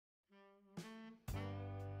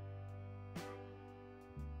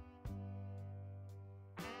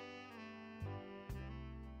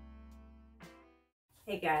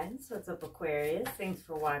Hey guys, what's up Aquarius? Thanks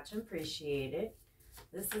for watching, appreciate it.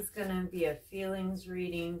 This is going to be a feelings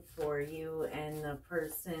reading for you and the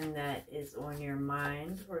person that is on your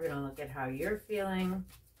mind. We're going to look at how you're feeling,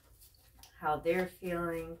 how they're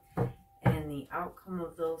feeling, and the outcome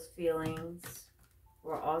of those feelings.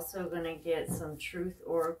 We're also going to get some truth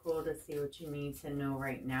oracle to see what you need to know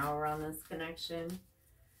right now around this connection.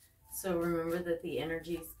 So remember that the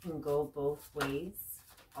energies can go both ways.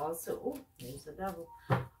 Also, oh, there's the devil.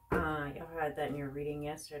 Y'all had that in your reading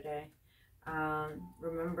yesterday.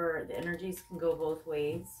 Remember, the energies can go both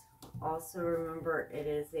ways. Also, remember, it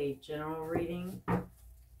is a general reading.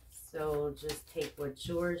 So just take what's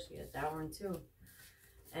yours. You get that one too.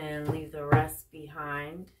 And leave the rest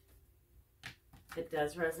behind. If it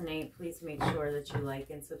does resonate, please make sure that you like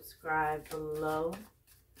and subscribe below.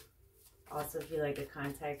 Also, if you'd like to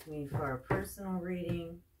contact me for a personal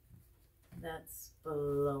reading, that's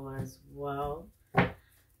below as well.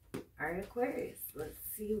 Alright, Aquarius, let's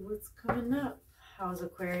see what's coming up. How's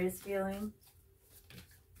Aquarius feeling?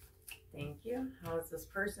 Thank you. How's this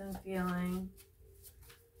person feeling?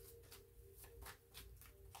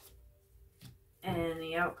 And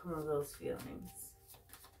the outcome of those feelings.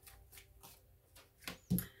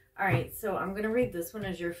 Alright, so I'm going to read this one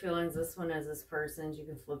as your feelings, this one as this person's. You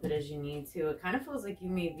can flip it as you need to. It kind of feels like you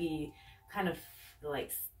may be kind of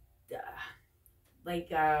like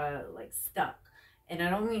stuck. And I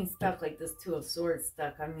don't mean stuck like this Two of Swords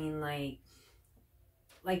stuck. I mean like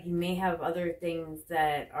you may have other things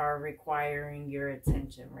that are requiring your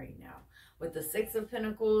attention right now. With the Six of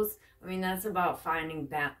Pentacles, I mean, that's about finding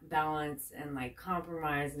balance and like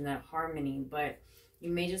compromise and that harmony. But you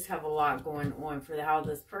may just have a lot going on for how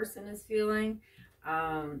this person is feeling.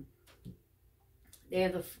 They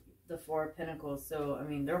have the Four of Pentacles. So, I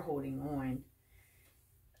mean, they're holding on.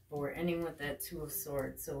 But we're ending with that Two of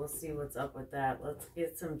Swords. So we'll see what's up with that. Let's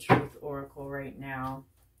get some truth oracle right now.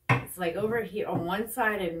 It's like over here on one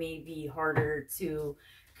side, it may be harder to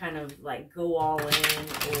kind of like go all in,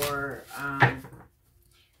 or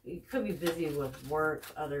you could be busy with work,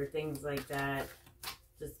 other things like that.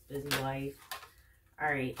 Just busy life. All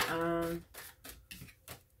right.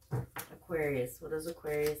 Aquarius. What does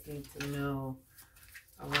Aquarius need to know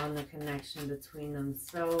around the connection between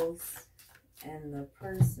themselves and the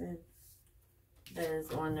person that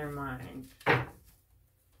is on their mind?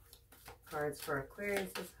 Cards for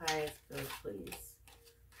Aquarius is highest good, please.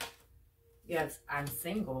 Yes, I'm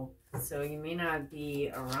single, so you may not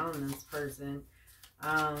be around this person.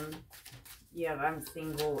 Yeah, I'm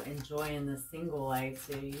single, enjoying the single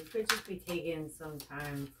life, so you could just be taking some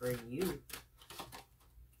time for you.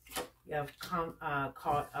 You have caught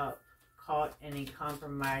in a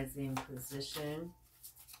compromising position.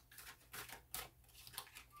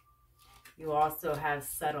 You also have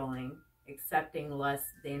settling, accepting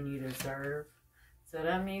less than you deserve. So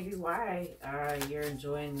that may be why you're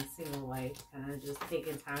enjoying the single life, kind of just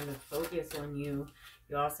taking time to focus on you.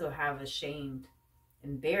 You also have ashamed,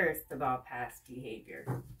 embarrassed about past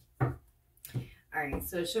behavior. All right,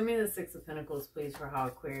 so show me the Six of Pentacles, please, for how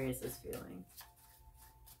Aquarius is feeling.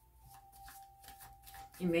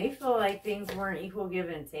 You may feel like things weren't equal give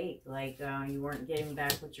and take, like you weren't getting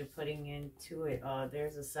back what you're putting into it. Oh,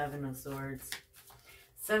 there's a Seven of Swords.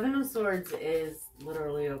 Seven of Swords is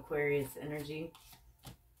literally Aquarius energy.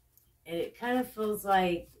 It kind of feels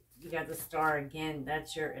like you got the Star again.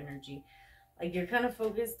 That's your energy. Like you're kind of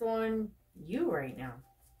focused on you right now.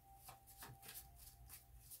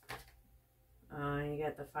 You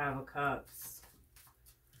got the Five of Cups.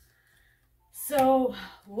 So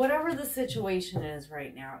whatever the situation is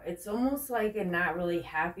right now, it's almost like you're not really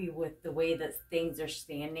happy with the way that things are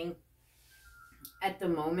standing at the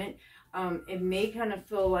moment. It may kind of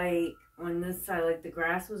feel like on this side, like the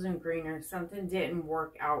grass wasn't greener, something didn't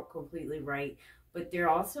work out completely right. But there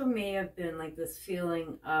also may have been like this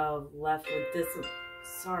feeling of left with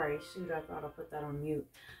sorry, shoot, I thought I put that on mute.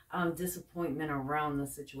 Disappointment around the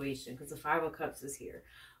situation, because the Five of Cups is here.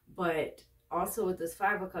 But also with this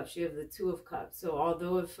Five of Cups, you have the Two of Cups. So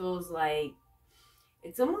although it feels like,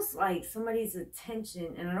 it's almost like somebody's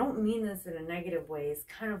attention, and I don't mean this in a negative way, it's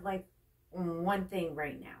kind of like on one thing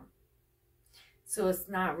right now. So it's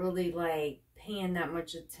not really like paying that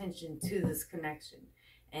much attention to this connection.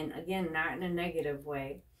 And again, not in a negative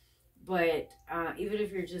way. But even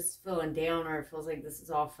if you're just feeling down, or it feels like this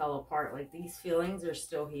is all fell apart, like these feelings are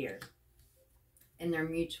still here. And they're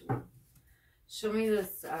mutual. Show me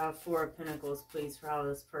this Four of Pentacles, please, for how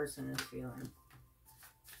this person is feeling.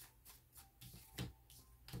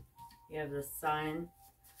 You have the Sun,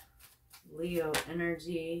 Leo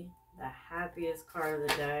energy, the happiest card of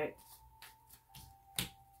the deck.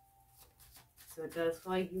 So it does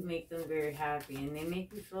feel like you make them very happy, and they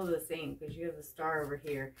make you feel the same because you have a star over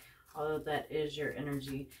here, although that is your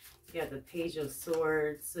energy. You got the Page of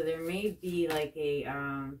Swords. So there may be like a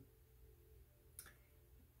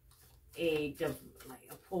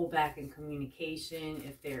pullback in communication,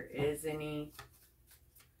 if there is any.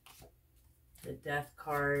 The Death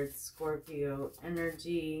card, Scorpio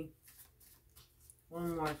energy.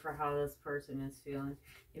 One more for how this person is feeling.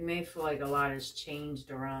 It may feel like a lot has changed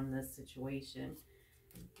around this situation.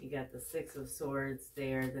 You got the Six of Swords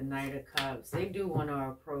there, the Knight of Cups. They do want to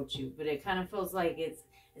approach you, but it kind of feels like it's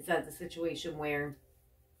at the situation where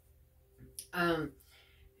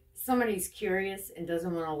somebody's curious and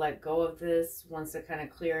doesn't want to let go of this, wants to kind of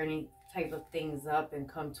clear any type of things up and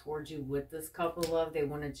come towards you with this couple love. They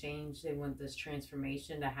want to change. They want this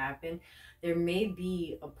transformation to happen. There may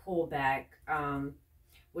be a pullback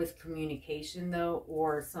with communication, though,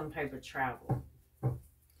 or some type of travel.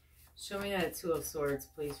 Show me that Two of Swords,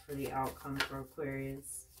 please, for the outcome for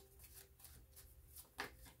Aquarius.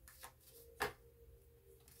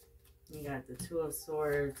 You got the Two of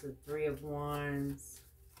Swords, the Three of Wands.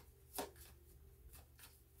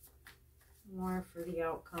 More for the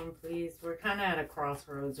outcome, please. We're kind of at a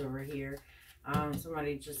crossroads over here.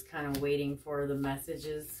 Somebody just kind of waiting for the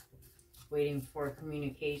messages, waiting for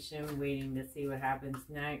communication, waiting to see what happens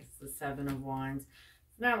next. The Seven of Wands.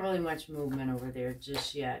 Not really much movement over there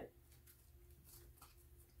just yet.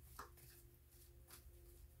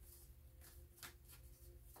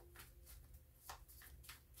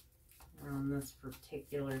 On this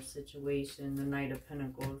particular situation, the Knight of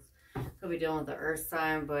Pentacles. Could be dealing with the earth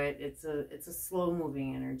sign, but it's a slow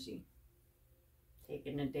moving energy.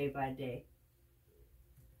 Taking it day by day.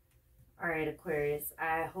 All right, Aquarius,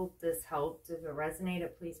 I hope this helped. If it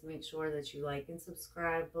resonated, please make sure that you like and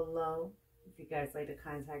subscribe below. If you guys like to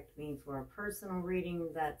contact me for a personal reading,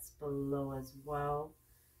 that's below as well.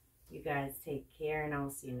 You guys take care, and I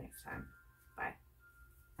will see you next time. Bye.